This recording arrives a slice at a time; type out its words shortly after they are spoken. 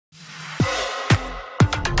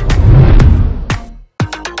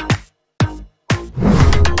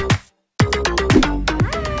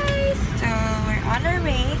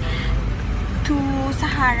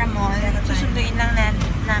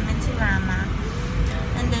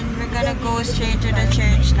go straight to the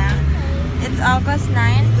church na. It's August 9,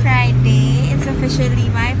 Friday. It's officially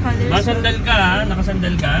my father's... Nakasandal ka ha?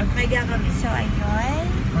 Nakasandal ka? So, ayun.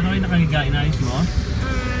 Paano kayo nakahiga? Inayos mo?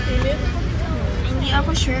 Hindi ako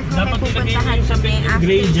sure kung dapat may pupuntahan sa after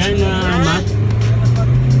gray dyan na mat.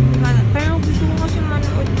 Pero gusto ko kasi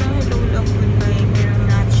manood ng Hello Love Goodbye. Pero I'm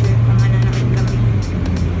not sure kung mananood kami.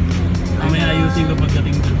 May ayusin ko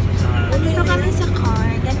pagdating dun sa... Dito kami sa car.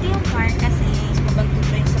 Ganito yung car kasi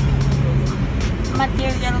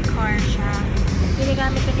material car siya.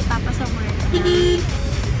 Ginagamit ko ni Papa sa work.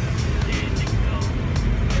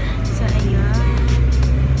 So, ayun.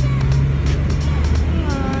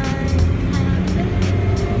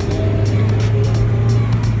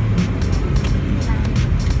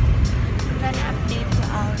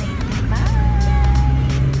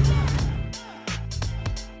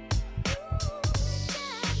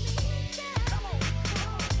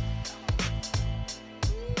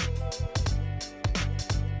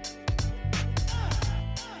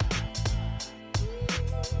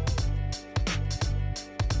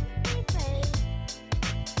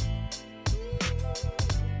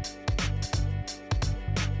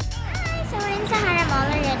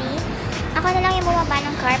 Already. Ako na lang yung bumaba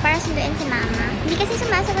ng car para sunduin si Mama. Hindi kasi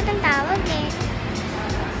sumasagot ang tawag eh.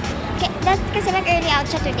 Kasi nag-early out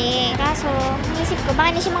siya today. Kaso, naisip ko,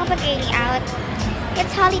 baka hindi siya makapag-early out.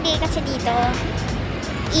 It's holiday kasi dito.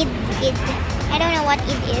 Eid. I don't know what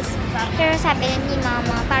Eid is. Pero sabi ni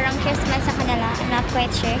Mama, parang Christmas sa kanila. I'm not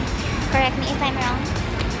quite sure. Correct me if I'm wrong.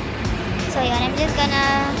 So yun, I'm just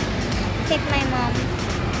gonna pick my mom.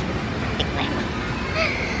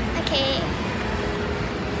 Okay.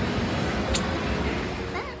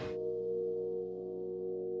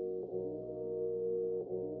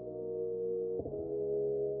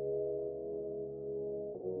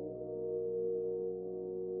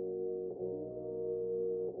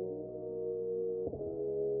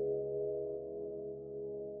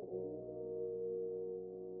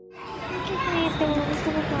 Gusto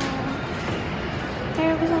ko to.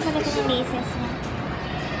 Pero gusto ko talaga ng laces niya.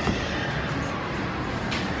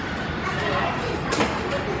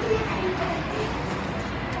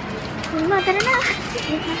 Tara na!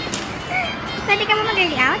 Pwede ka mo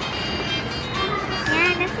mag-early out?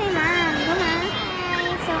 Yan, that's my mom. Go, ma.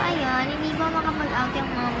 So, ayun. Hindi ko makapag-out yung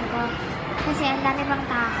mom ko. Kasi ang dami pang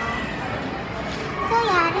tao. So,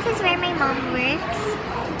 yeah. This is where my mom works.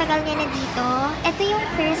 Ang tagal niya na dito. Ito yung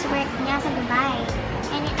first work niya sa Dubai.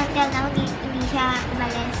 And until now, hindi siya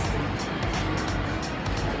umalis.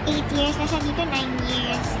 8 years na siya dito, 9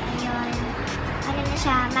 years. Ayun. Ano na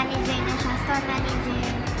siya, manager na siya, store manager.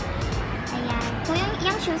 Ayan. So,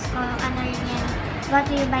 yung shoes ko, ano rin yan, what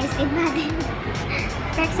do you buy, Steve Madden?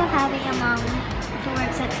 Perks of having a mom who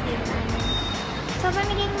works at Steve Madden. So,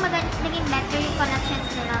 naging better yung collections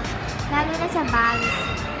nila. Lalo na sa bags.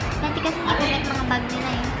 Dati kasi hindi ko like mga bag nila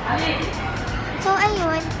eh. So,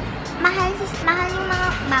 ayun. Mahal yung mga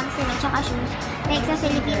bags nila, tsaka shoes. Like sa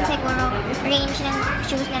Philippines, siguro, range ng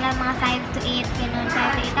shoes nila mga 5 to 8, ganun.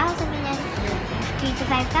 5 to 8,000, ganyan. 3 to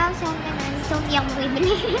 5,000, ganun. So, hindi ako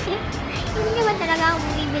bumibili. Hindi naman talaga ako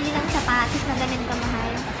bumibili ng sapatos na ganun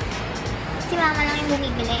kamahal. Si Mama lang yung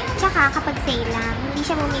bumibili. Tsaka, kapag sale lang, hindi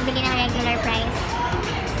siya bumibili ng regular price.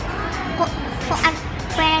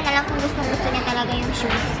 Pwede na lang kung gusto niya talaga yung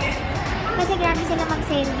shoes. Kasi grabe sila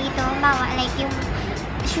mag-sale dito. Bawa, like yung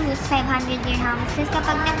shoes, 500 dirhams. Tapos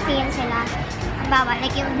kapag nag-sale sila, bawa,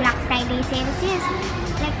 like yung Black Friday sales, yes,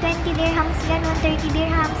 like 20 dirhams, ganun, 30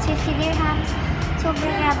 dirhams, 50 dirhams.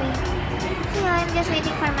 Sobrang grabe. So, I'm just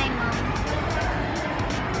waiting for my mom.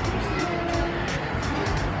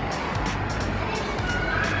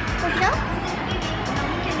 Let's go?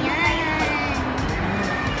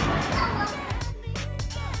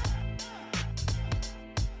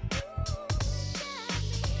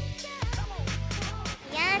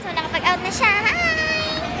 So, nakapag-out na siya.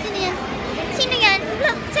 Hi! Sino yan? Sino yan?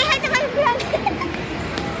 Look, say hi to my vlog.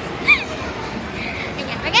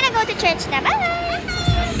 Ayan, we're gonna go to church na. Bye!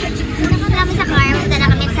 Nakapag kami sa car. Punta na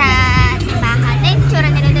kami sa simbahan. Ay, tsura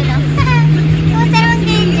nila doon. Kumusta naman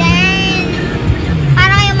kayo dyan?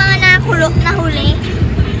 Parang yung mga nakulok na huli.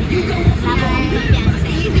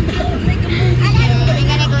 We're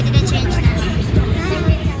gonna go to the church na.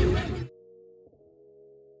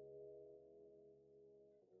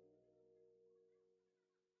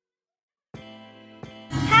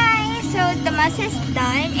 So, the mass is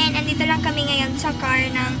done and andito lang kami ngayon sa car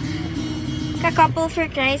ng ka-couple for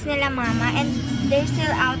Christ nila Mama and they're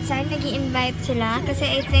still outside, nag-i-invite sila kasi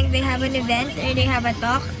I think they have an event or they have a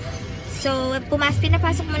talk. So,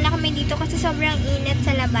 pinapasok muna kami dito kasi sobrang init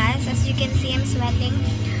sa labas. As you can see, I'm sweating.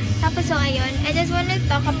 Tapos so ayun, I just want to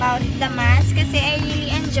talk about the mass kasi I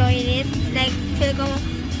really enjoyed it. Like, feel ko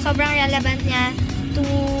sobrang relevant niya to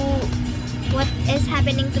what is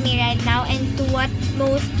happening to me right now and to what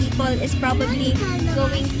most people is probably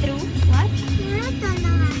going through. What?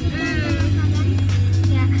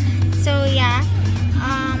 Yeah. So yeah,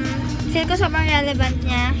 feel ko sobrang relevant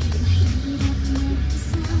niya.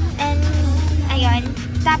 And ayun.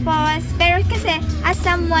 Tapos, pero kasi as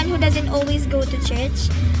someone who doesn't always go to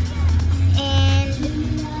church, and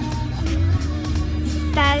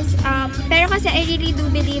pero kasi I really do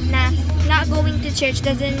believe na not going to church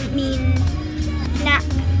doesn't mean na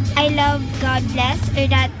I love God less or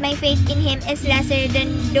that my faith in Him is lesser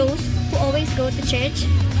than those who always go to church.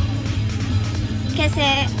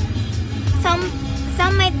 Kasi some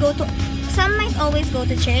might always go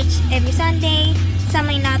to church every Sunday, some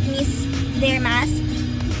might not miss their mass,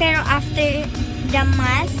 pero after the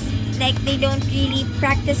mass, like they don't really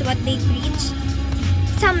practice what they preach.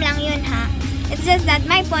 Some lang yun ha. It's just that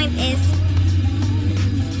my point is,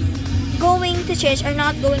 going to church or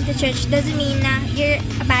not going to church doesn't mean na you're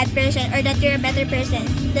a bad person or that you're a better person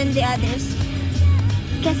than the others.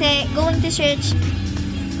 Kasi going to church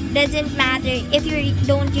doesn't matter if you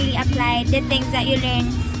don't really apply the things that you learn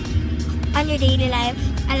on your daily life.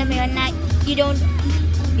 Alam mo yun, na you don't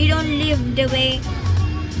live the way,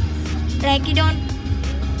 like you don't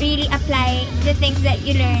really apply the things that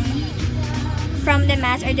you learn from the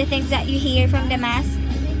mass or the things that you hear from the mass.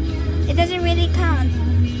 It doesn't really count.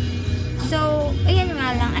 So, ayun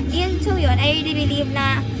nga lang. So yun, I really believe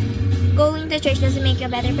na going to church doesn't make you a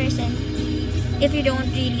better person if you don't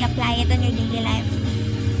really apply it on your daily life.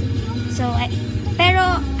 So,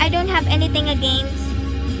 pero I don't have anything against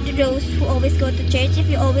those who always go to church. If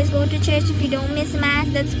you always go to church, if you don't miss mass,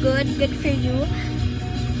 that's good for you.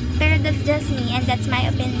 Pero that's just me and that's my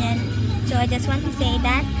opinion. So, I just want to say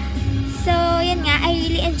that. So, yun nga, I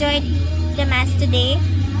really enjoyed the mass today.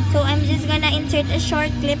 So, I'm just gonna insert a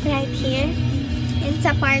short clip right here. It's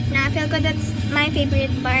a part na, feel ko that's my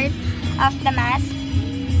favorite part of the mass.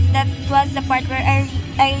 That was the part where I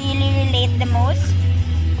really relate the most.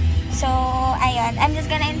 So, ayun. I'm just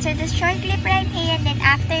gonna insert this short clip right here. And then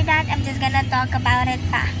after that, I'm just gonna talk about it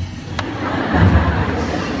pa.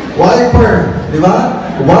 Wiper, di ba?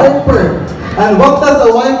 Wiper. And what does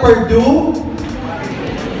a wiper do?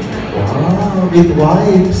 Wow, it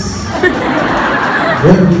wipes.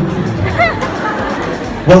 Very good.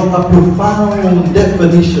 What a profound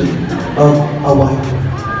definition of a wiper.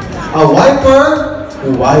 A wiper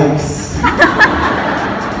wipes.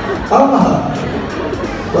 Tama.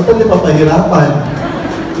 Ba't hindi papahirapan?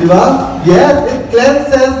 Di ba? Yes, it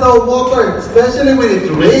cleanses the water, especially when it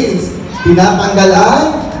rains. Tinatanggal ang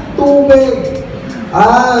tubig.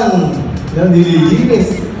 Ang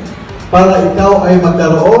nililinis para ikaw ay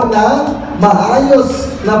magkaroon ng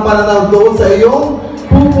maayos na pananaw doon sa iyong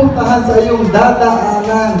pupuntahan, sa iyong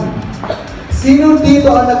dadaanan. Sino dito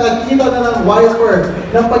ang nakakita na ng wiper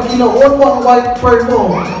na pag kinuon mo ang wiper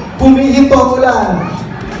mo, humihinto ang ulan?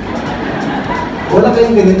 Wala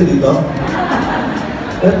kayong ganito dito?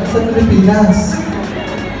 Sa Pilipinas.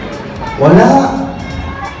 Wala.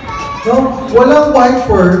 No, walang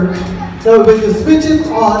wiper. Now when you switch it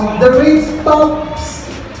on, the rain stops.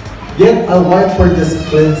 Yet a wiper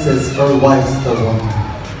just cleanses or wipes the water.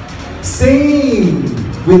 Same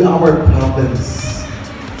with our problems.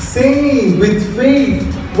 Same with faith.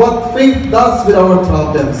 What faith does with our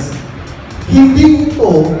problems. Hindi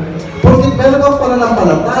ito, porque meron kang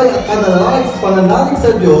pananampalataya at pananalig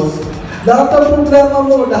sa Diyos, lahat ng problema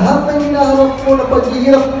mo, lahat ng hinaharap mo na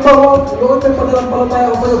paghihirap mo, Lord, may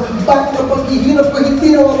pananampalataya ko sa iyo, bakit ang paghihirap ko hindi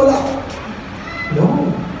nawawala? No.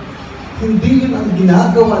 Hindi yun ang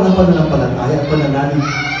ginagawa ng pananampalataya at pananalig.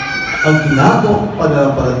 Ang ginagawa ng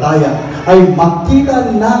pananampalataya ay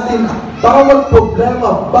makita natin ang bawat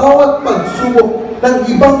problema, bawat pagsubok ng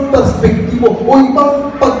ibang perspektibo o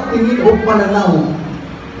ibang pagtingin o pananaw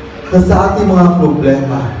na sa ating mga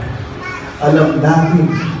problema. Alam natin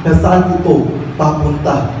na saan ito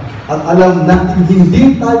papunta. At alam natin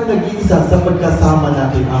hindi tayo nag-iisa sa pagkasama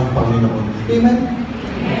natin ang Panginoon. Amen?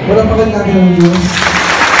 Wala pa kayo natin ang Diyos.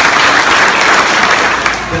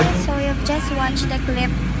 So, you've just watched the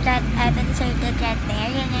clip that I've inserted right there.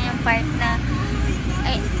 Yan yung part na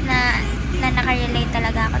nakarelate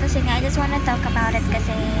talaga ako. Tapos yun nga, I just wanna talk about it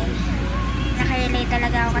kasi nakarelate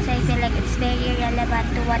talaga ako kasi I feel like it's very relevant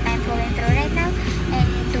to what I'm going through right now and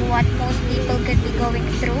to what most people could be going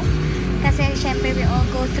through. Kasi syempre we all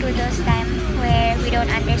go through those times where we don't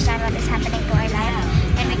understand what is happening to our life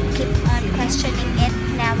and we keep on questioning it.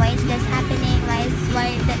 Now, why is this happening?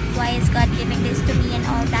 Why is God giving this to me and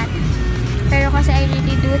all that? Pero kasi I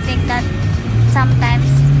really do think that sometimes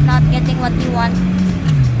not getting what you want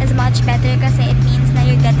is much better kasi it means na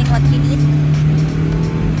you're getting what you need.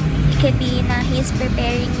 It could be na he's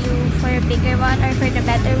preparing you for a bigger one or for the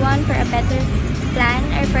better one, for a better plan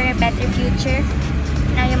or for a better future.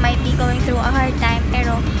 Now you might be going through a hard time,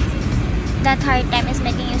 pero that hard time is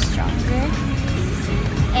making you stronger.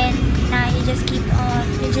 And now you just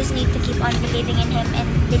need to keep on believing in him and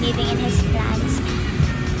believing in his plans.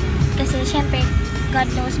 Kasi syempre, God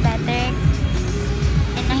knows better.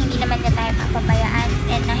 And na hindi naman niya tayo papabayaan.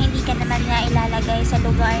 And na hindi ka naman niya ilalagay sa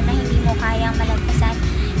lugar na hindi mo kayang malagpasan.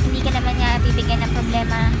 Hindi ka naman niya bibigyan ng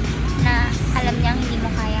problema na alam niyang hindi mo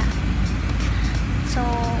kaya. So,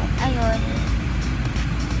 ayun.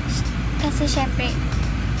 Kasi syempre,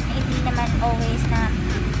 hindi naman always na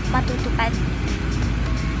matutupad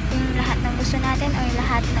yung lahat ng gusto natin or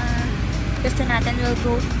lahat ng gusto natin will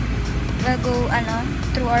go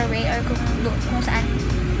through our way or kung saan,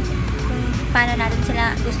 kung paano natin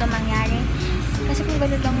sila gusto mangyari. Kasi kung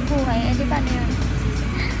ganun lang buhay, di paano yun?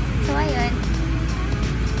 So, ayun,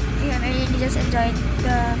 I really just enjoyed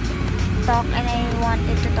the talk and I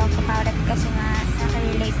wanted to talk about it kasi nga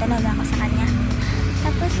nakarelate talaga ako sa kanya.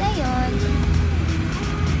 Tapos ayun,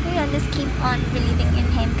 just keep on believing in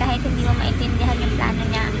him kahit hindi mo maintindihan yung plano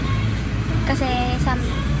niya. Kasi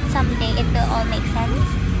someday it will all make sense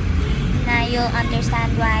na you'll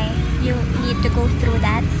understand why you need to go through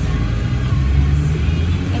that.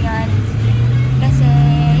 Ayun. Kasi,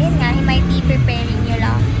 yun nga, he might be preparing you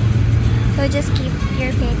lang. So, just keep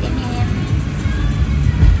your faith in him.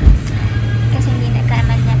 Kasi hindi na ka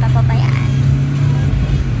naman niya papabayaan.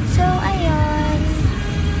 So, ayun.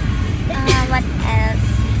 What else?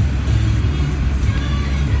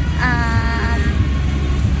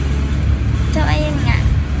 So, ayun nga.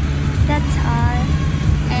 That's all.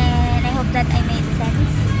 And I hope that I made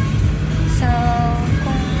sense. So,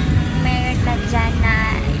 kung meron ba dyan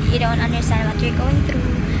na you don't understand what you're going through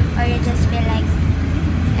or you just feel like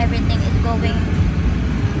everything is going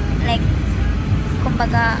like,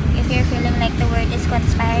 kumbaga, if you're feeling like the world is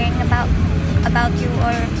conspiring about you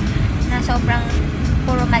or na sobrang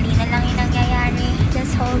puro mali na lang yung nangyayari,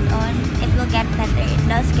 just hold on. It will get better. It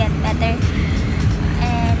does get better.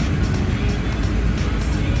 And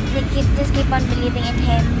just keep on believing in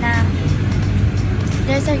him na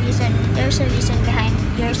there's a reason behind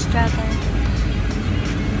your struggle.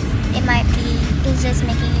 It might be it's just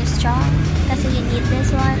making you strong kasi you need this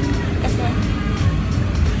one. Kasi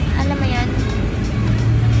alam mo yun.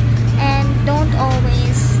 And don't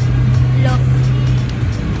always look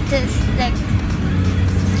just like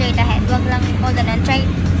straight ahead. Wag lang all the time. Try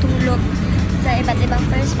to look sa iba't ibang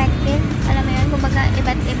perspective. Alam mo yun, kumbaga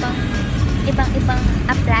iba't ibang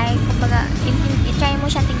apply. Kumbaga, i-try mo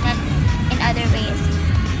siya tingnan in other ways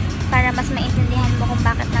para mas maintindihan mo kung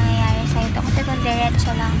bakit nangyayari sa'yo ito. Kasi kung diretso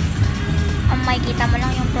lang, ang makikita mo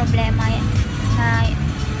lang yung problema na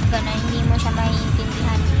gano'n, hindi mo siya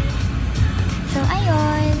maiintindihan. So,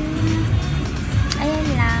 ayun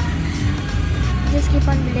lang. Just keep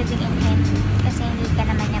on believing in him kasi hindi ka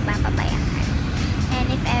naman niya papabayaan. And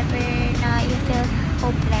if ever na you feel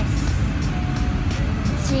hopeless,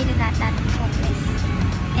 it's really not that hopeless.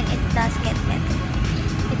 And it does get better.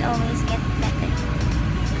 It always gets better.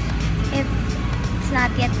 If it's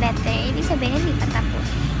not yet better, ibig sabihin hindi pa tapos.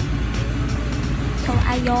 So,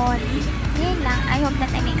 ayun. Yun lang. I hope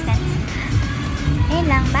that I make sense. Ayun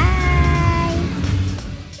lang. Bye!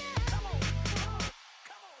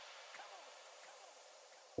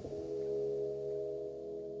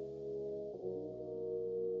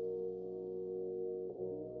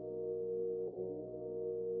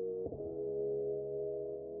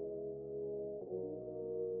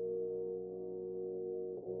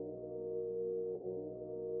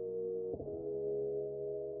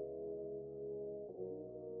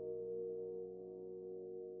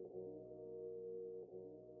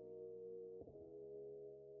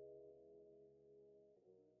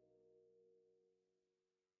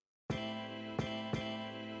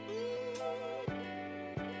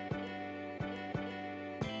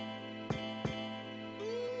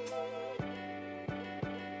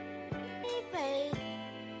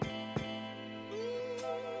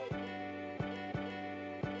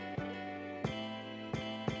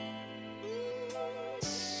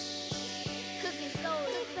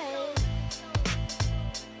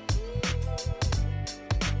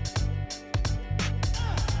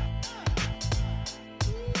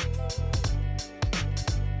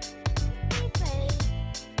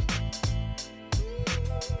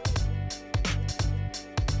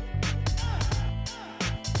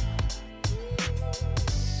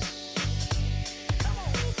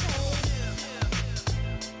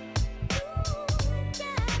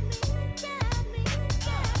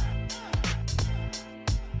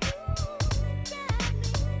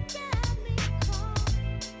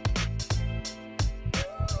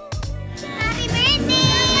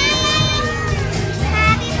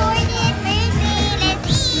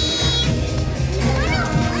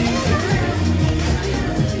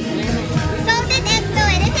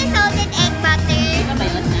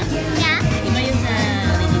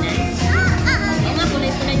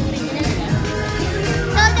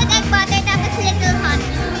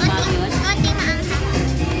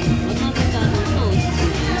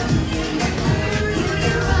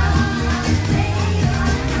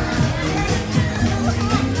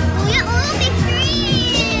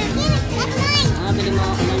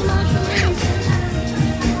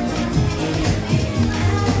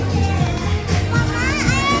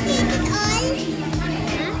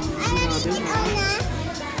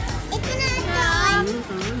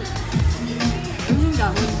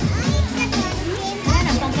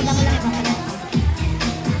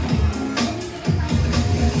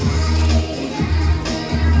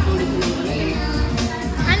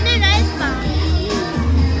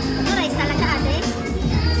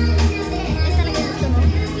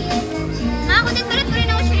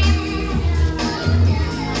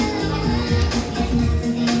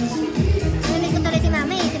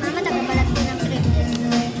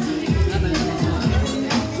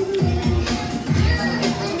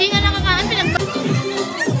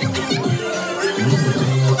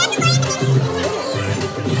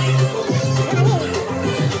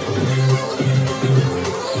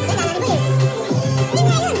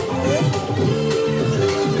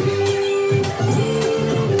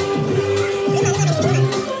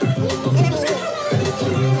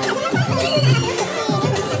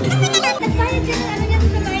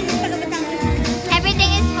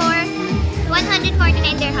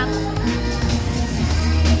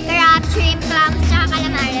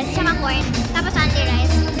 corn, tapos only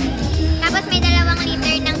rice. Tapos may 2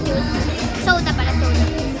 liter ng juice. Soda pala, soda.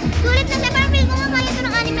 Sulit na siya, parang feel ko nga kaya ito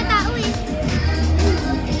ng 6 na tao eh.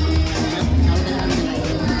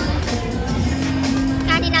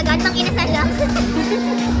 Kanin agad, pang inasal lang.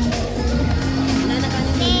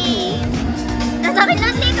 Nasa akin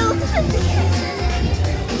lang dito. Ano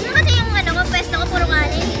kasi yung ano ko, pwesto ko puro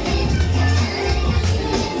kanin.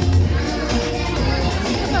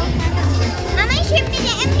 Mama, yung shrimp niya,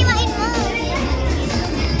 hiwain mo.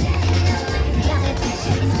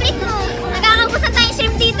 Split mo. Nagkakabusan tayong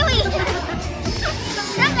shrimp dito eh.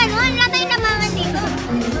 Saan ganun? Wala tayong namangan dito.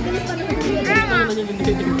 Naman yung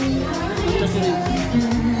binigay.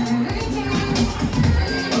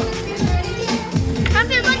 Ang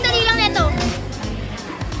feel ko, ang dali lang nito.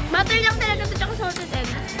 Butter lang talaga ito tsaka salted egg.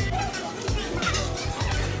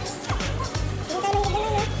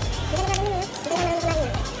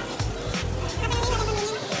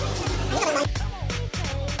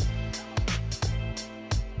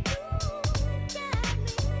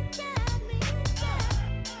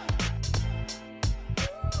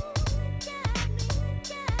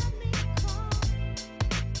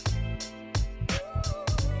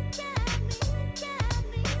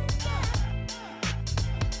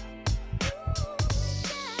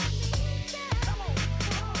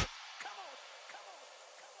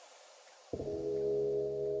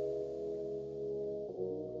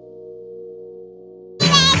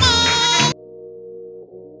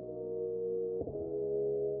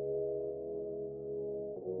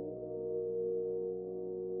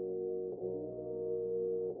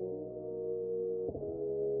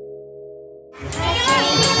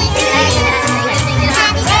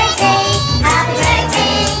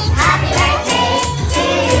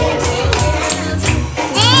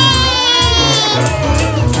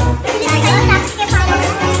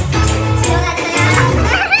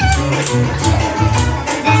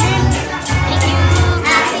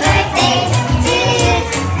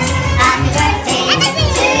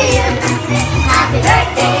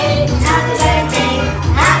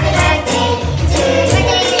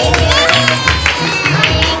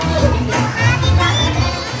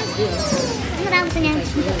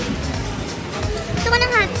 Gusto ko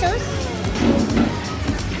ng hot sauce.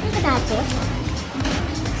 Ano ba hot sauce?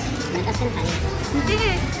 Matas ka na tayo.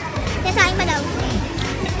 Kaya sa akin pa daw.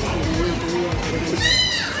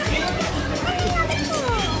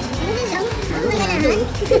 May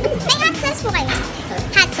hot sauce po kayo?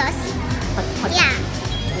 Hot sauce? Yeah.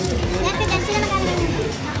 Nagkagan sila mag-alala.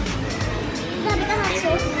 Grabe ka hot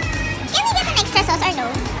sauce. Can we get an extra sauce or no?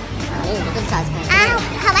 Ayun, ito sauce ko.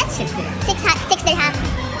 How much? 6 dirham. 6 dirham.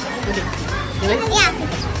 You want? Yeah.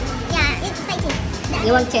 Yeah, it's spicy.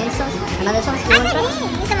 You want change sauce? Another sauce? You want Ano sauce? eh?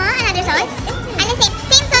 Gusto mo? Another sauce? Ano, same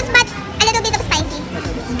sauce but a little bit of spicy.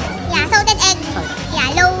 Yeah, salted egg.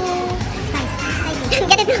 Yeah, low spice.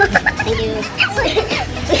 Get it low. Thank you.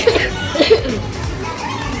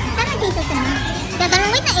 Saan ang taste sauce mo?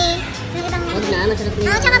 Gaganong wait na eh. Huwag na, masarap niya.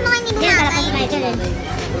 Oo, tsaka mukhang hindi Yan, bumabay. sarap ang spicy.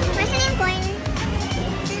 Masa na yung corn?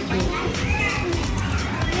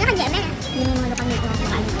 Ano ka German ah? Hindi mo malukang nito.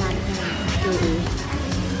 Kain-kain.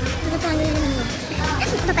 Ano pa ano naman mo?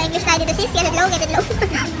 Papa-English tayo dito sis. Get it low, get it low.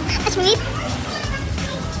 At sweet.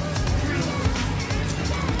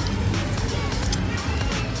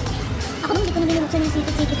 Ako bang hindi ko na binubuksan yung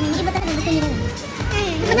sikit-sikit na. Hindi iba talaga gusto nila.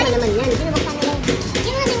 Ano naman yan? Binubuksan nila.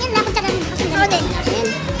 Yung mga ganyan, lapot sa ganun. Oo din. Ayan.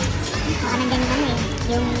 Baka nang ganyan ano eh.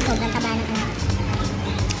 Yung sobrang taba ng ano.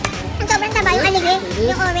 Ang sobrang taba, yung alige,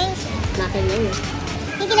 yung orange. Makin yun.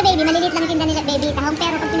 Yung kila baby, maliliit lang yung tinda nila baby tahong.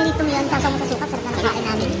 Pero pag pinilito mo yun, sasaw mo sa sukat, sarap lang kakain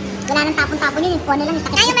namin. Wala nang tapon-tapon yun, yung puno lang.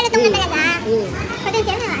 Kaya malutong na talaga.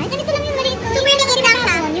 Potential na. Ay, ganito lang yung maliit. Super liit lang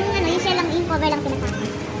siya. Yung ano, yung shell lang, yung cover lang tinatapon.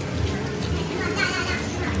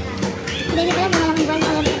 Baby pala, mga lang buwan.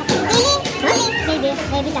 Baby! Baby,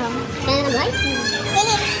 baby tahong. Kaya na boy?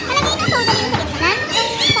 Baby, palagay ng soda dito sa gitna.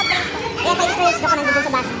 Yung sobrang. Kaya tayo first ko nandun sa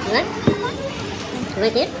baso. What?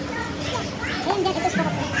 Right here? Ayun, dyan, ito stop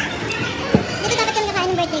ko. Dito dapat kami kakain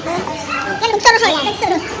ng birthday ko. Yan, magsuro ko yan.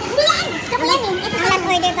 Magsuro. Hindi yan! Stop ko yan eh. Ito sa last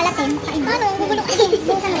order pala, Tim. Paano? Gugulo kasi.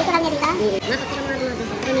 Bukan mo, ito lang niya dito. Nakapira mga mga.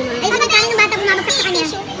 Ay, sa kanin ng bata bumabagsak sa kanya.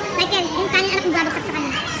 Michael, yung kanin anak mo bumabagsak sa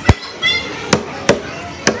kanya.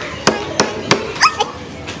 Ay!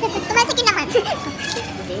 Tumalsikin naman.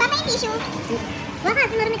 Papa, yung tissue. Baka,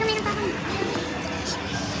 marami kamay ng papa mo.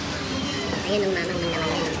 Ayun ang mamang naman yan.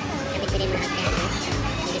 Kapit-pirin mo lahat yan.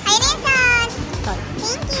 Ayun na yung sauce. Salt.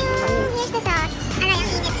 Thank you. Here's the sauce. Aray, ang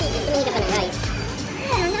init sige. Tumingin ka pa ng rice.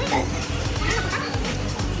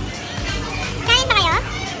 Kain pa kayo?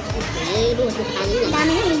 Eh, buhos mo sa kanin Ang yan.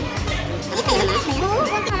 dami na eh. Bakit ka naman? Oo,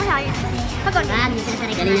 konti mga masaya. mag-on. Wag, dito sa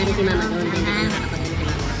galing natin si mama doon. Nakakapagano si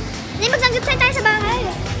mama. Hindi, mag-sanggipsay tayo sa bahay.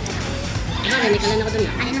 Diba, may kalan ako doon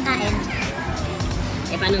na. Kain ng kain.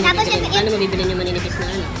 Eh, paano mo bibili yung maninipis na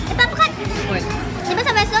ano? Ipapakat. Pork. Di ba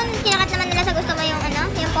sa Weston, kinakat naman nila sa gusto mo yung ano,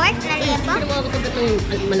 yung pork na liempo? Sino mo ako itong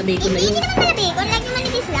malabikon na Hindi yun? naman malabikon, like yung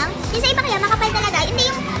manipis lang. Yung sa iba kaya, makapal talaga. Hindi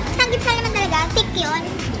yung sanggipsal naman talaga, thick yun.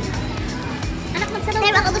 Anak, magsabaw.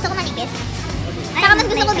 Pero ako gusto ko manipis. Saka mas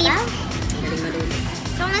gusto ko beef. Galing malulog.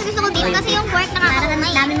 So, mas gusto ko beef kasi yung pork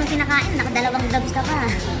nakakaumay. Parang dami mong kinakain, nakadalawang gloves ka pa.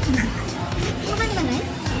 Mukha niya ba na yun?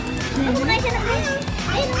 Kumakain siya na ayun.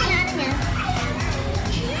 Ayun ang ano niya.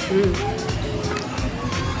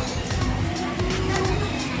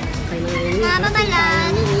 Mga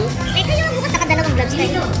babalat. Eh, kayo ang bukas nakadalawang gloves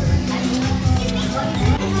kayo.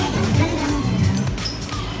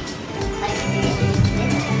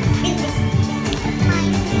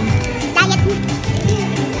 Diet.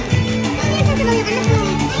 Ano yan sasabaw yung anak mo?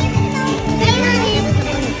 Ayun na rin.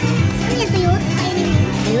 Ano yan sa'yo?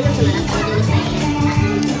 Ayun lang sa malas.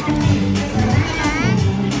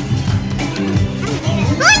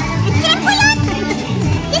 Uy! Siyempo yun!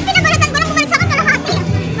 Yung pinabalatan ko lang pumalsa ka kalahati.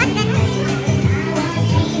 Ba't ganun?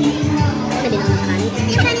 Ano din ako nakakain?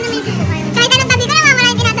 Yung kanin na may susukayo. Kahit anong tabi ko, namamala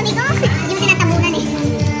yung tinatabi ko. Hindi mo tinatabunan eh.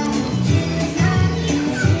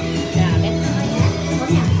 Grabe.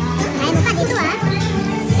 Ayaw mo pa dito ah.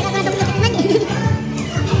 Pinagradong naman eh.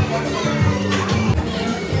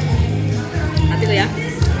 Happy kuya?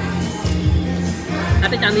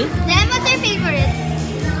 Happy tummy? Then, what's your favorite?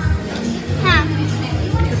 Ha?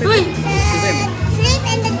 Uy! Sleep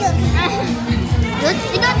and the juice. Juice?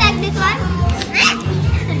 You don't like this one?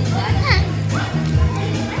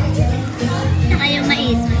 Saka yung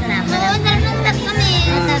mais, masarap. Oo, sarap ng tap kami.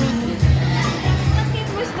 Sabi. Bakit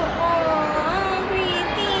gusto ko? Ang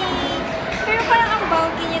pretty. Pero parang ang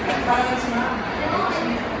bulky niya, diba?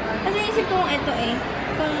 Kasi isip ko kung ito eh.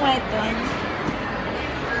 Kung white one.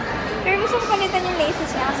 Pero gusto ko palitan yung laces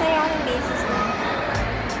niya. Kasi ayaw ng laces na.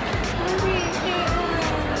 Ang pretty.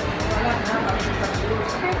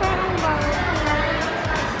 Pero parang ang bulky.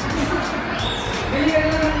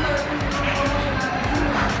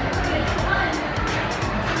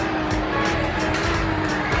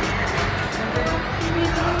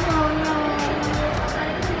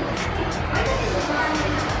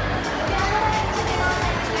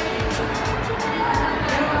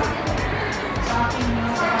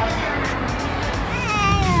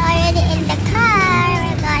 Already in the car.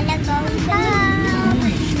 We're gonna go home.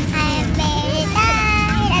 I'm very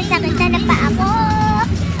tired. Ang sakit na pa ako.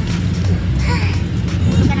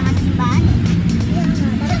 Hindi ka naman sa simbahan.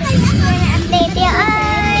 Update you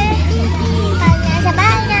all. Pag nasa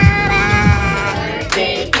bahay na.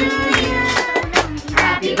 Birthday to you.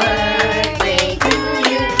 Happy birthday to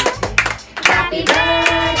you. Happy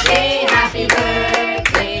birthday, happy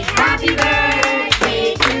birthday, happy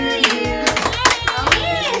birthday to you.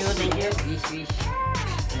 Thank you. Wish, wish.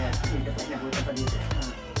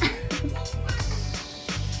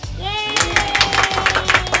 Yay!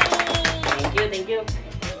 Thank you, thank you.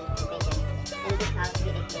 And this house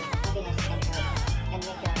will exist happiness and health and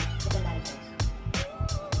make your little life yours.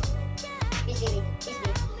 Peace be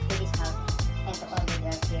to this house and to all the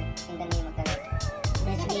girls here in the name of the Lord.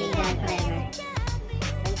 Blessed be God forever.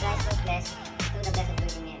 When Christ was blessed through the Blessed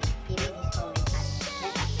Virgin Mary, He made His home with us.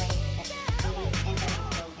 Let us pray that He will enter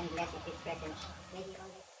His home and bless it with presence. May He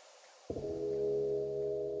always...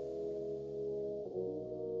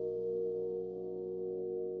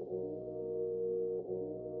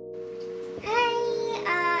 Hi!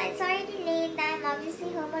 It's already late na. I'm obviously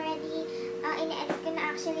home already. Ina-edit ko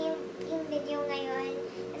na actually yung video ngayon.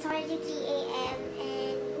 It's already 3 a.m.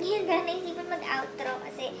 and ngayon ko na naisipan mag-outro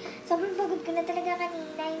kasi sobrang pagod ko na talaga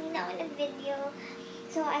kanina. Hindi na ako nag-video.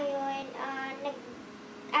 So, ayun.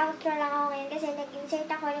 Nag-outro lang ako ngayon kasi nag-insert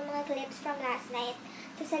ako ng mga clips from last night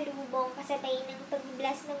sa salubong kasabay ng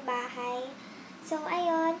pag-bless ng bahay. So,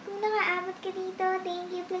 ayun. Kung nakaabot ka dito, thank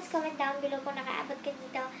you. Please comment down below kung nakaabot ka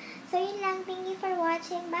dito. So, yun lang. Thank you for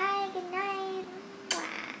watching. Bye! Good night!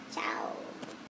 Mwah! Ciao!